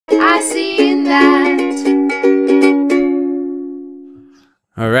I seen that.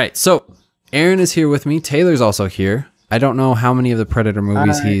 All right, so Aaron is here with me. Taylor's also here. I don't know how many of the Predator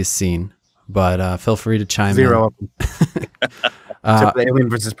movies he's seen, but feel free to chime in. 0 of them. Except the Alien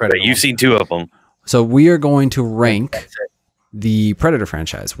versus Predator. You've seen 2 of them. So we are going to rank the Predator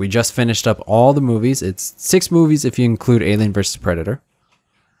franchise. We just finished up all the movies. It's 6 movies if you include Alien versus Predator.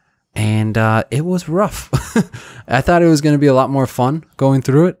 And it was rough. I thought it was going to be a lot more fun going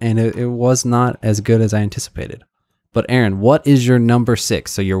through it, and it was not as good as I anticipated. But Aaron, what is your number 6?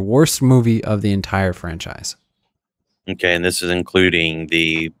 So your worst movie of the entire franchise. Okay, and this is including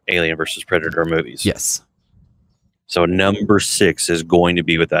the Alien versus Predator movies. Yes. So number 6 is going to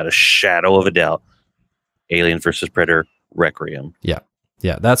be, without a shadow of a doubt, Alien versus Predator Requiem. Yeah.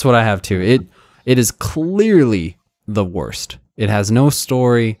 Yeah, that's what I have too. It is clearly the worst. It has no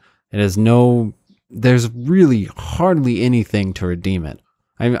story. It has there's really hardly anything to redeem it.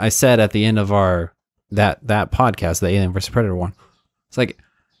 I said at the end of that podcast, the Alien vs. Predator one, it's like,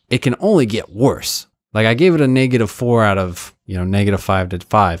 it can only get worse. Like, I gave it a -4 out of, -5 to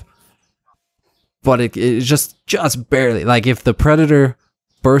 5. But it just barely, like, if the Predator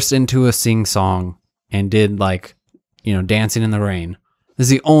burst into a sing song and did, like, Dancing in the Rain, this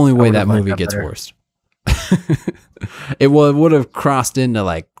is the only way that movie gets worse. It would have crossed into,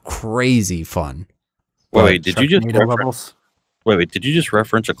 like, crazy fun. Wait, did you just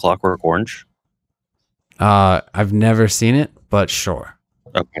reference A Clockwork Orange? I've never seen it, but sure.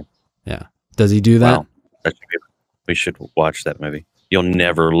 Okay. Yeah. Does he do that? Wow. We should watch that movie. You'll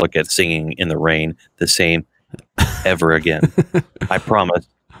never look at Singing in the Rain the same ever again. I promise.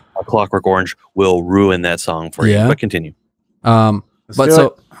 A Clockwork Orange will ruin that song for you. But continue. I'm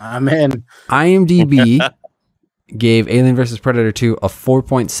in. IMDb gave Alien vs. Predator 2 a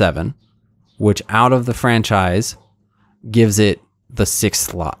 4.7, which out of the franchise gives it the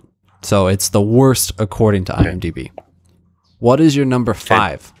 6th slot. So it's the worst according to IMDb. What is your number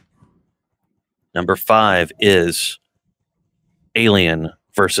 5? Number 5 is Alien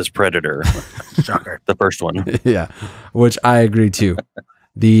versus Predator. Shocker. The first one. Yeah, which I agree too.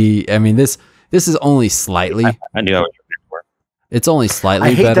 This is only slightly. I knew I was ready for it. It's only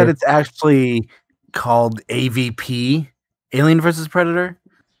slightly I hate better. that it's actually called AVP, Alien versus Predator.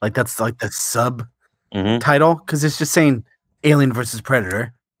 Like, that's like the sub title, because it's just saying Alien versus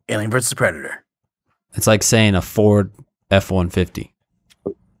Predator, Alien versus Predator. It's like saying a Ford F-150.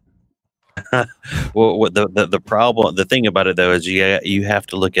 Well, the problem, the thing about it though, is you have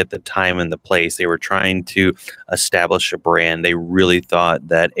to look at the time and the place. They were trying to establish a brand. They really thought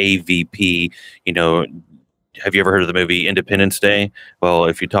that AVP, have you ever heard of the movie Independence Day? Well,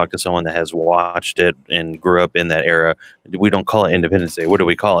 if you talk to someone that has watched it and grew up in that era, we don't call it Independence Day. What do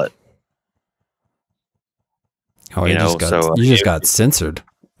we call it? Oh, you just got censored.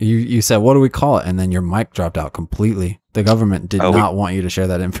 You said, what do we call it? And then your mic dropped out completely. The government did not want you to share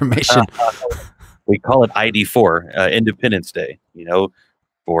that information. We call it ID4, Independence Day.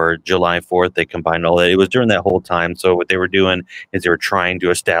 For July 4th, they combined all that. It was during that whole time. So what they were doing is they were trying to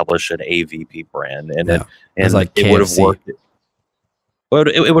establish an AVP brand, and it would have worked. Well,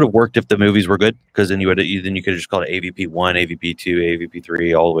 it would have worked if the movies were good, because then you could have just called it AVP 1, AVP 2, AVP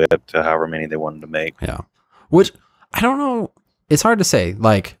 3, all the way up to however many they wanted to make. Yeah, which I don't know. It's hard to say.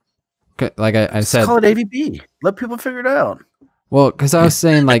 Like I said, call it AVP. Let people figure it out. Well, because I was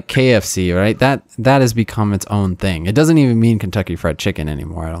saying like KFC, right? That has become its own thing. It doesn't even mean Kentucky Fried Chicken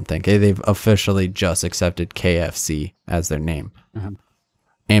anymore, I don't think. They've officially just accepted KFC as their name. Mm-hmm.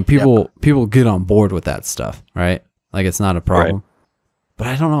 And people get on board with that stuff, right? Like, it's not a problem. Right. But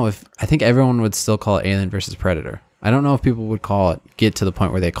I don't know I think everyone would still call it Alien versus Predator. I don't know if people would get to the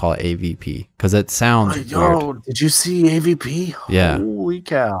point where they call it AVP, because it sounds weird. Did you see AVP? Yeah. Holy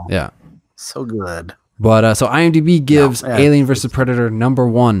cow. Yeah. So good. But so IMDb gives Alien vs. Predator number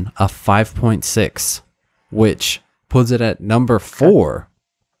 1 a 5.6, which puts it at number 4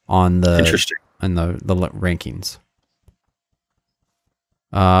 on the rankings.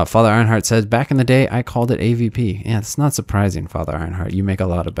 Father Ironheart says, back in the day, I called it AVP. Yeah, it's not surprising, Father Ironheart. You make a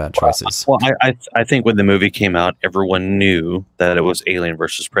lot of bad choices. Well, I think when the movie came out, everyone knew that it was Alien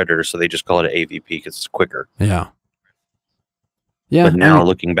versus Predator, so they just call it AVP because it's quicker. Yeah. Yeah. But now,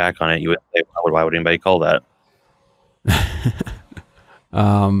 looking back on it, you would say, why would anybody call that?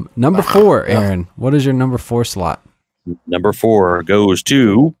 Number 4, Aaron. What is your number 4 slot? Number 4 goes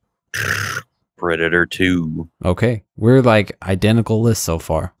to Predator 2. Okay, we're like identical lists so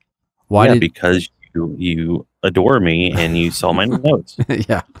far. Why? Because you adore me and you saw my notes.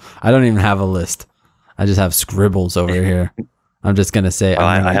 Yeah, I don't even have a list. I just have scribbles over here. I'm just gonna say.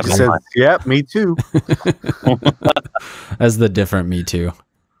 I have. Yeah, me too. That's the different me too.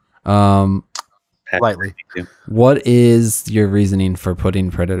 Lightly. What is your reasoning for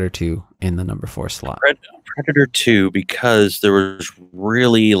putting Predator 2 in the number 4 slot? Predator 2, because there was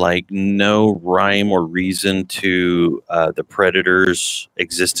really like no rhyme or reason to the Predator's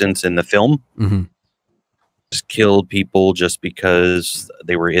existence in the film. Mm-hmm. Just killed people just because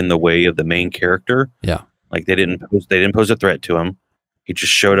they were in the way of the main character. Yeah, like they didn't pose a threat to him. He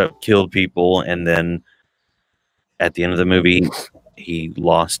just showed up, killed people, and then at the end of the movie, he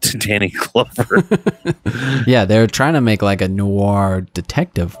lost to Danny Glover. Yeah, they're trying to make like a noir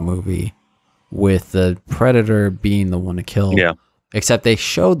detective movie with the Predator being the one to kill. Yeah. Except they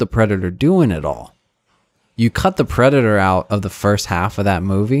showed the Predator doing it all. You cut the Predator out of the first half of that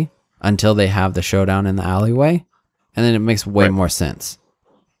movie until they have the showdown in the alleyway, and then it makes way more sense.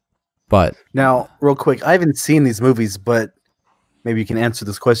 But now, real quick, I haven't seen these movies, but maybe you can answer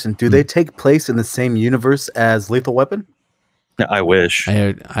this question. Do they take place in the same universe as Lethal Weapon? I wish.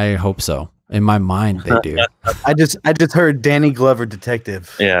 I hope so. In my mind, they do. I just heard Danny Glover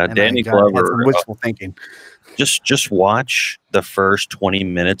detective. Yeah, Danny Glover. Wishful thinking. Just watch the first 20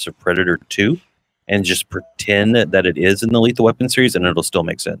 minutes of Predator 2 and just pretend that it is in the Lethal Weapon series, and it'll still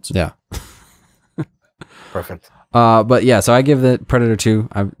make sense. Yeah. Perfect. But yeah, so I give the Predator 2.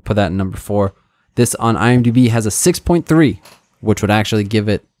 I put that in number 4. This on IMDb has a 6.3, which would actually give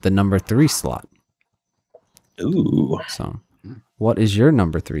it the number 3 slot. Ooh. So, what is your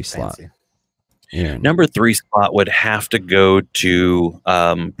number 3 slot? Fancy. Aaron? Number 3 spot would have to go to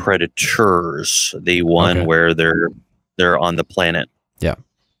Predators, the one where they're on the planet. Yeah.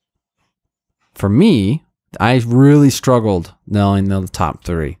 For me, I really struggled knowing the top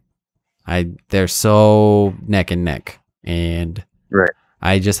 3. They're so neck and neck, and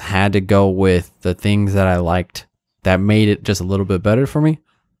I just had to go with the things that I liked that made it just a little bit better for me.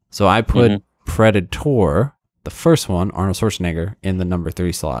 So I put Predator, the first one, Arnold Schwarzenegger, in the number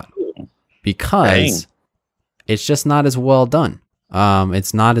 3 slot because it's just not as well done.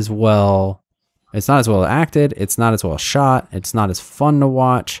 It's not as well acted. It's not as well shot. It's not as fun to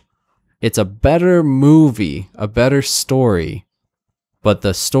watch. It's a better movie, a better story, but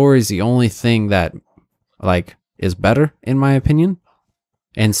the story's the only thing that like is better in my opinion.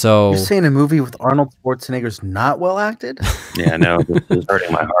 And so you're saying a movie with Arnold Schwarzenegger's not well acted? Yeah, no, this is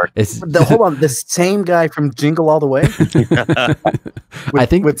hurting my heart. Hold on, the same guy from Jingle All the Way? I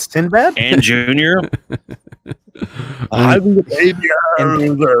think with Sinbad and Junior. and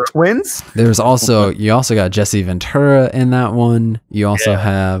twins. There's also you also got Jesse Ventura in that one. You also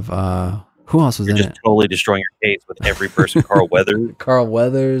have who else was in it? Totally destroying your case with every person. Carl Weathers. Carl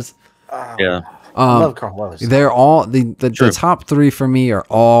Weathers. Yeah. I love Carl Weathers. They're all the top 3 for me are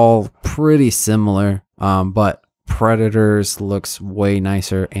all pretty similar. But Predators looks way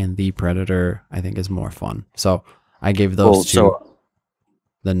nicer, and The Predator I think is more fun. So I gave those two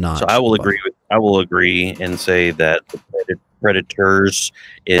the notch. So I will agree and say that the Predators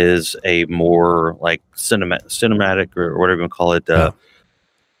is a more like cinematic or whatever you want to call it.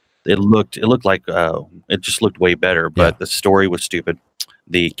 It looked like it just looked way better, but the story was stupid.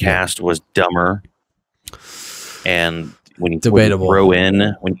 The cast was dumber, and when you throw in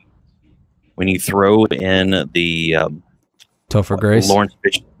the Topher Grace, Lawrence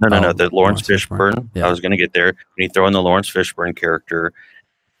Fishburne, the Lawrence Fishburne. Yeah. I was going to get there. When you throw in the Lawrence Fishburne character,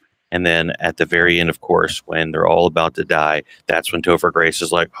 and then at the very end, of course, when they're all about to die, that's when Topher Grace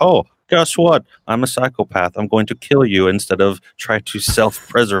is like, "Oh, guess what? I'm a psychopath. I'm going to kill you instead of try to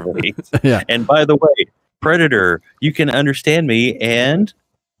self-preservate." Yeah. And by the way, Predator, you can understand me, and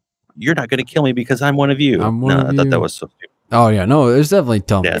you're not going to kill me because I'm one of you. I thought that was so stupid. Oh yeah, no, it was definitely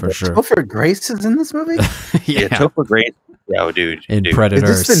dumb for sure. Topher Grace is in this movie. Yeah, Topher Grace. Oh, dude. In Predators.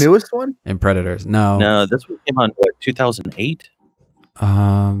 Is this the newest one? In Predators, no, this one came out in what, 2008.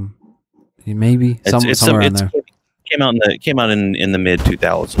 Maybe somewhere around there. Came out in the mid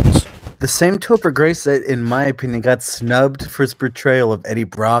 2000s. The same Topher Grace that, in my opinion, got snubbed for his portrayal of Eddie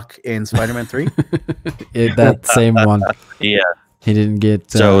Brock in Spider-Man 3. That same one. Yeah, he didn't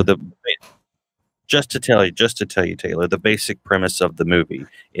get. So just to tell you, Taylor, the basic premise of the movie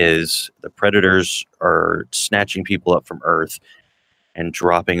is the Predators are snatching people up from Earth and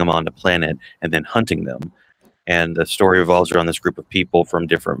dropping them on the planet and then hunting them. And the story revolves around this group of people from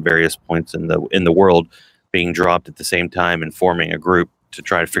different various points in the world being dropped at the same time and forming a group to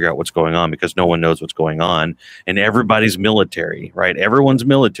try to figure out what's going on, because no one knows what's going on. And everybody's military, right? Everyone's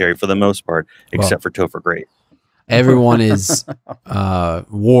military for the most part, except for Topher Grace. Everyone is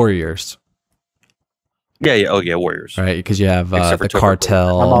warriors. Yeah. Oh, yeah, warriors. Right, because you have the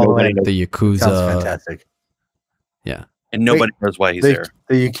cartel, the Yakuza. Sounds fantastic. Yeah. and nobody knows why he's there.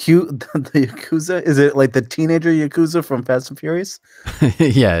 The Yakuza? Is it like the teenager Yakuza from Fast and Furious?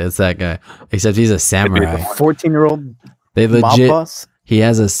 Yeah, it's that guy. Except he's a samurai. 14-year-old They mob legit. boss? He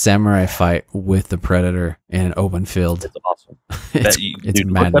has a samurai fight with the Predator in an open field. It's awesome. It's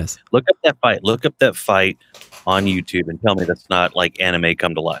Dude, madness. Look up that fight. Look up that fight on YouTube and tell me that's not like anime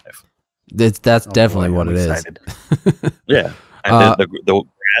come to life. That's Oh, definitely boy, what I'm it is. excited. Yeah. And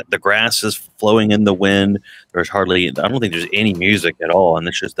the grass is flowing in the wind. There's hardly, I don't think there's any music at all, and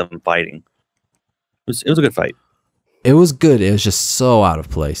it's just them fighting. It was a good fight. It was good. It was just so out of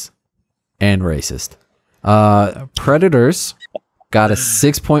place and racist. Predators got a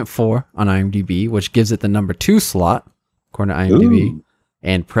 6.4 on IMDb, which gives it the number 2 slot, according to IMDb. Ooh.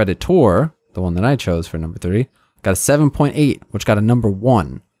 And Predator, the one that I chose for number 3, got a 7.8, which got a number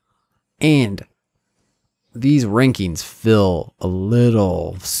 1. And these rankings feel a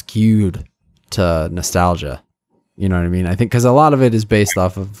little skewed to nostalgia. You know what I mean? I think because a lot of it is based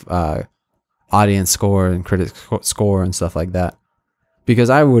off of audience score and critic score and stuff like that. Because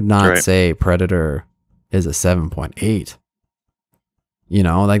I would not say Predator is a 7.8. You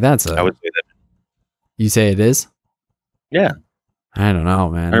know, like that's a. I would say that. You say it is? Yeah. I don't know,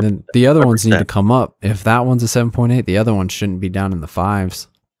 man. And then the other ones need to come up. If that one's a 7.8, the other one shouldn't be down in the 5s.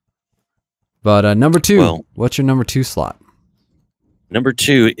 But number 2, what's your number 2 slot? Number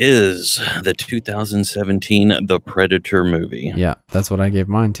 2 is the 2017 The Predator movie. Yeah, that's what I gave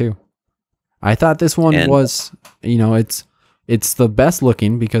mine too. I thought this one was, you know, it's the best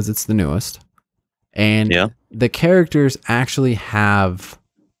looking because it's the newest. And the characters actually have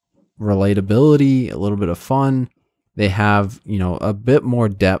relatability, a little bit of fun. They have, you know, a bit more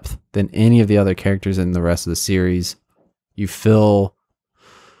depth than any of the other characters in the rest of the series. You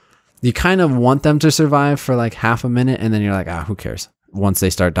kind of want them to survive for like half a minute, and then you're like, who cares? Once they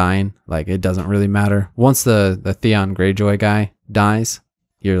start dying, like it doesn't really matter. Once the Theon Greyjoy guy dies,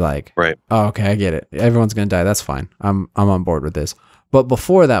 you're like, right? Oh, okay, I get it. Everyone's gonna die. That's fine. I'm on board with this. But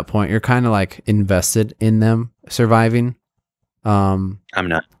before that point, you're kind of like invested in them surviving. I'm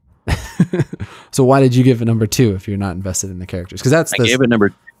not. So why did you give it number 2 if you're not invested in the characters? Because that's I gave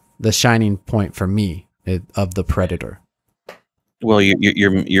it the shining point for me of the Predator. Well,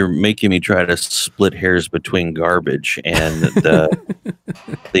 you're making me try to split hairs between garbage and the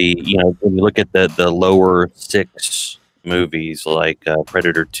you know, when you look at the lower 6 movies like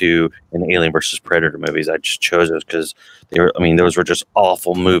Predator 2 and Alien versus Predator movies, I just chose those because those were just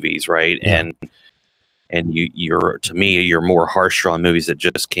awful movies, right? Yeah. And you're more harsher on movies that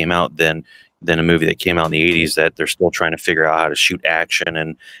just came out than a movie that came out in the 80s that they're still trying to figure out how to shoot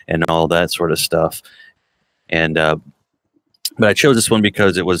action and all that sort of stuff. And but I chose this one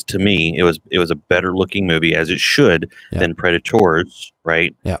because it was, to me, it was a better looking movie, as it should, than Predators,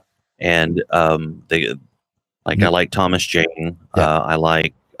 right? Yeah. And I like Thomas Jane. I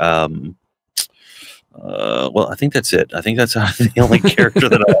like well, I think that's it. I think that's the only character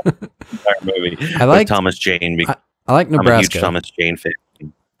that I like in the entire movie. I like Thomas Jane. Because I like Nebraska. I'm a huge Thomas Jane fan.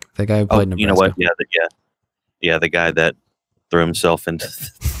 The guy who played Nebraska. You know what? Yeah, the guy that threw himself into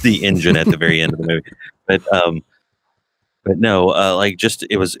the engine at the very end of the movie. But no,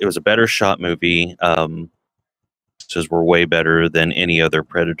 it was a better shot movie. Says were way better than any other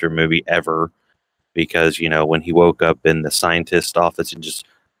Predator movie ever, because when he woke up in the scientist office and just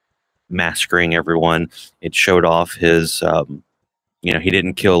massacring everyone, it showed off his he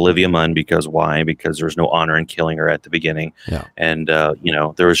didn't kill Olivia Munn because why? Because there was no honor in killing her at the beginning. Yeah. And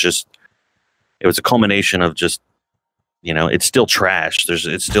there was it was a culmination of just it's still trash.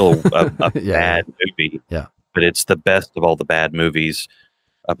 It's still a bad movie. Yeah. But it's the best of all the bad movies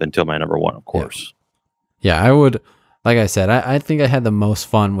up until my number one, of course. Yeah, I would, like I said, I think I had the most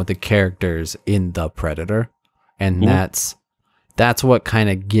fun with the characters in The Predator. And that's what kind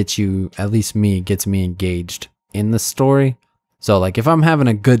of gets me engaged in the story. So like if I'm having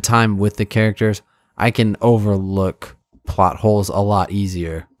a good time with the characters, I can overlook plot holes a lot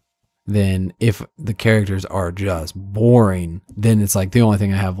easier than if the characters are just boring. Then it's like the only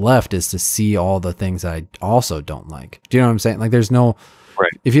thing I have left is to see all the things I also don't like. Do you know what I'm saying? Like there's no,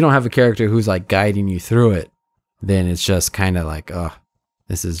 if you don't have a character who's like guiding you through it, then it's just kind of like,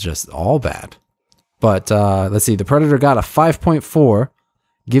 this is just all bad. But let's see, The Predator got a 5.4,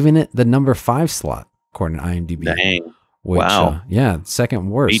 giving it the number 5 slot according to IMDb. Dang. Which, wow.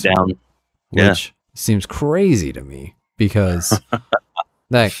 Second worst. Beat down. Which seems crazy to me because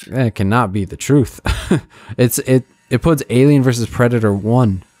that cannot be the truth. It puts Alien versus Predator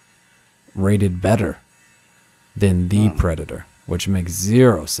 1 rated better than The Predator, which makes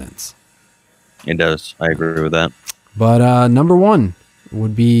 0 sense. It does. I agree with that. But number 1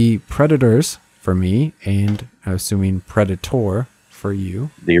 would be Predators for me, and assuming Predator for you.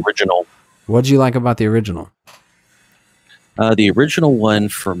 The original. What did you like about the original? The original one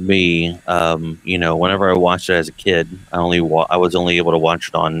for me, whenever I watched it as a kid, I was only able to watch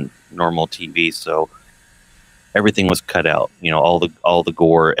it on normal TV, so everything was cut out. All the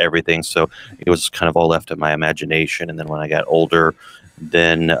gore, everything. So it was kind of all left to my imagination. And then when I got older,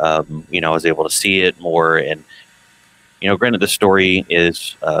 then I was able to see it more. And granted, the story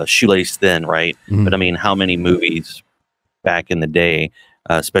is shoelace thin, right? Mm-hmm. But I mean, how many movies back in the day,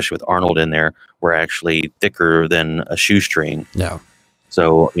 especially with Arnold in there, were actually thicker than a shoestring? Yeah.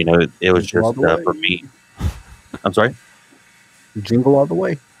 So it was just for me. I'm sorry. Jingle all the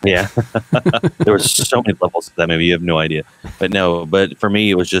way. Yeah. There were so many levels to that movie, you have no idea. But for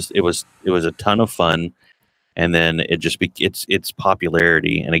me, it was a ton of fun. And then it just its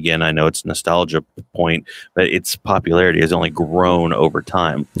popularity, and again, I know it's nostalgia point, but its popularity has only grown over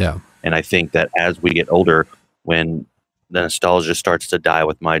time. Yeah. And I think that as we get older, when the nostalgia starts to die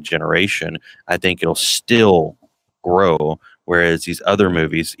with my generation, I think it'll still grow. Whereas these other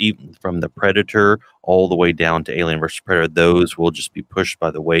movies, even from the Predator all the way down to Alien vs. Predator, those will just be pushed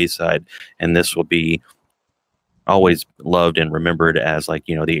by the wayside. And this will be always loved and remembered as the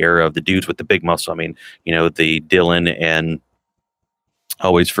era of the dudes with the big muscle. I mean, the Dylan, and I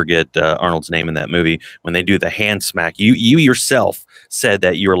always forget Arnold's name in that movie. When they do the hand smack, you yourself said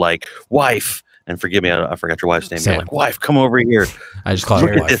that you were like, wife, and forgive me, I forgot your wife's name. Sam. You're like, wife, come over here. I just called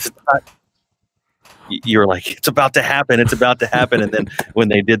her Look at wife. this. You're like, it's about to happen. It's about to happen. And then when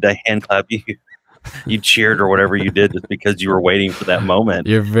they did the hand clap, you cheered or whatever you did just because you were waiting for that moment.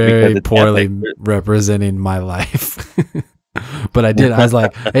 You're very poorly representing my life. But I did. I was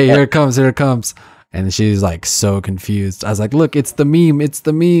like, hey, here it comes. Here it comes. And she's like so confused. I was like, look, it's the meme. It's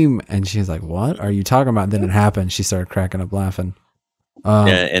the meme. And she's like, what are you talking about? And then it happened. She started cracking up laughing.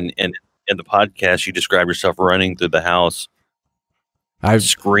 And in the podcast, you described yourself running through the house. I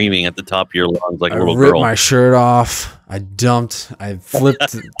screaming at the top of your lungs like a little girl. I ripped my shirt off. I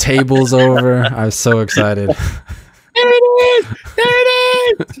flipped tables over. I was so excited. There it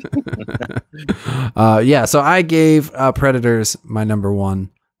is. Yeah, so I gave Predators my number one.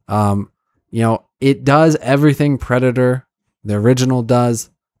 It does everything Predator, the original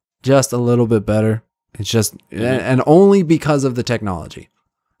does, just a little bit better. It's just, and only because of the technology.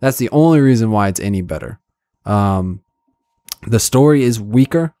 That's the only reason why it's any better. The story is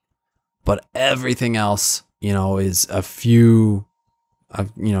weaker, but everything else, is a few,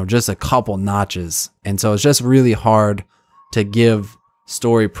 just a couple notches. And so it's just really hard to give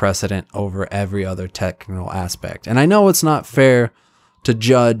story precedent over every other technical aspect. And I know it's not fair to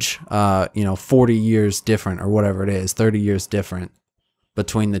judge, 40 years different or whatever it is, 30 years different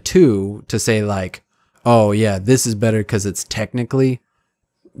between the two to say like, oh yeah, this is better because it's technically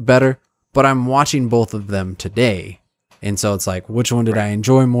better. But I'm watching both of them today. And so it's like, which one did I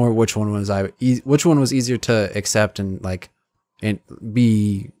enjoy more? Which one was easier to accept and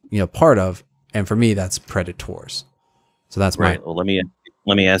be part of? And for me, that's Predators. So that's right. Well, let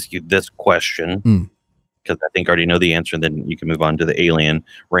me ask you this question, because I think I already know the answer. And then you can move on to the Alien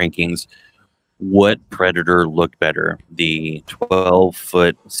rankings. What Predator looked better, the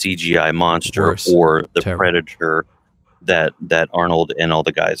 12-foot CGI monster, Worse. or the Terrible. Predator that Arnold and all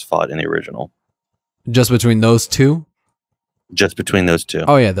the guys fought in the original? Just between those two? Just between those two.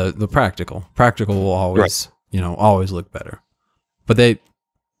 Oh yeah, the practical will always always look better. But they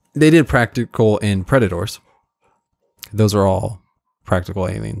did practical in Predators. Those are all practical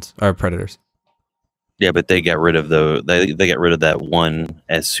aliens or Predators. Yeah, but they got rid of they got rid of that one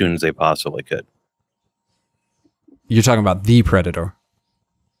as soon as they possibly could. You're talking about the Predator.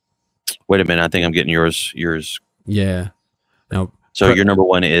 Wait a minute, I think I'm getting yours. Yeah. No. So your number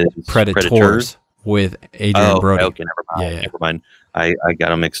one is Predators with Adrian Brody. Okay, never mind. I got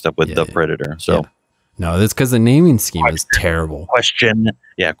them mixed up with the Predator. So yeah. No, that's because the naming scheme is terrible. Question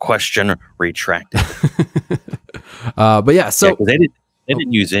retracted. But yeah, so they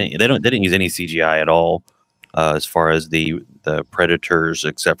didn't use any CGI at all as far as the Predators,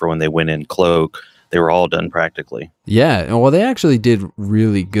 except for when they went in cloak. They were all done practically. Yeah, well, they actually did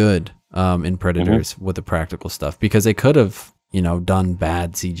really good in Predators with the practical stuff, because they could have done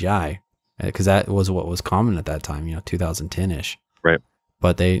bad CGI. Because that was what was common at that time, 2010-ish. Right.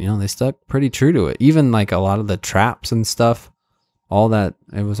 But they stuck pretty true to it. Even like a lot of the traps and stuff, all that,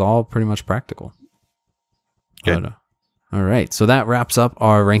 it was all pretty much practical. Good. But, all right. So that wraps up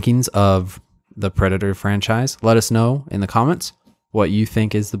our rankings of the Predator franchise. Let us know in the comments what you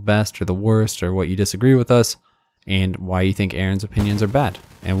think is the best or the worst, or what you disagree with us, and why you think Aaron's opinions are bad.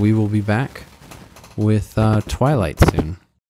 And we will be back with Twilight soon.